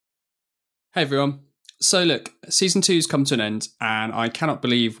Hey everyone. So look, season 2's come to an end and I cannot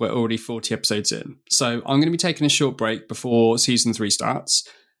believe we're already 40 episodes in. So I'm going to be taking a short break before season 3 starts.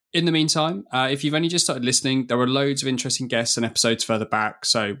 In the meantime, if you've only just started listening, there are loads of interesting guests and episodes further back.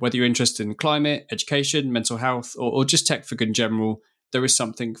 So whether you're interested in climate, education, mental health, or just tech for good in general, there is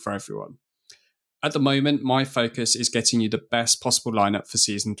something for everyone. At the moment, my focus is getting you the best possible lineup for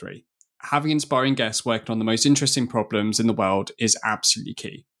season 3. Having inspiring guests working on the most interesting problems in the world is absolutely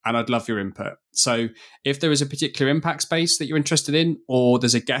key, and I'd love your input. So if there is a particular impact space that you're interested in, or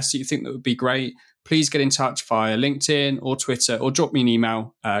there's a guest that you think that would be great, please get in touch via LinkedIn or Twitter, or drop me an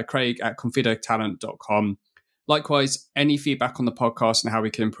email, craig@confidotalent.com. Likewise, any feedback on the podcast and how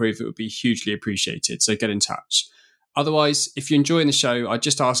we can improve it would be hugely appreciated, so get in touch. Otherwise, if you're enjoying the show, I'd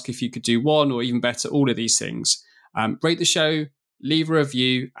just ask if you could do one or even better, all of these things. Rate the show, leave a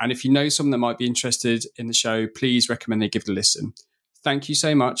review, and if you know someone that might be interested in the show, please recommend they give it a listen. Thank you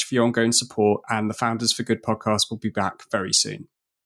so much for your ongoing support, and the Founders for Good podcast will be back very soon.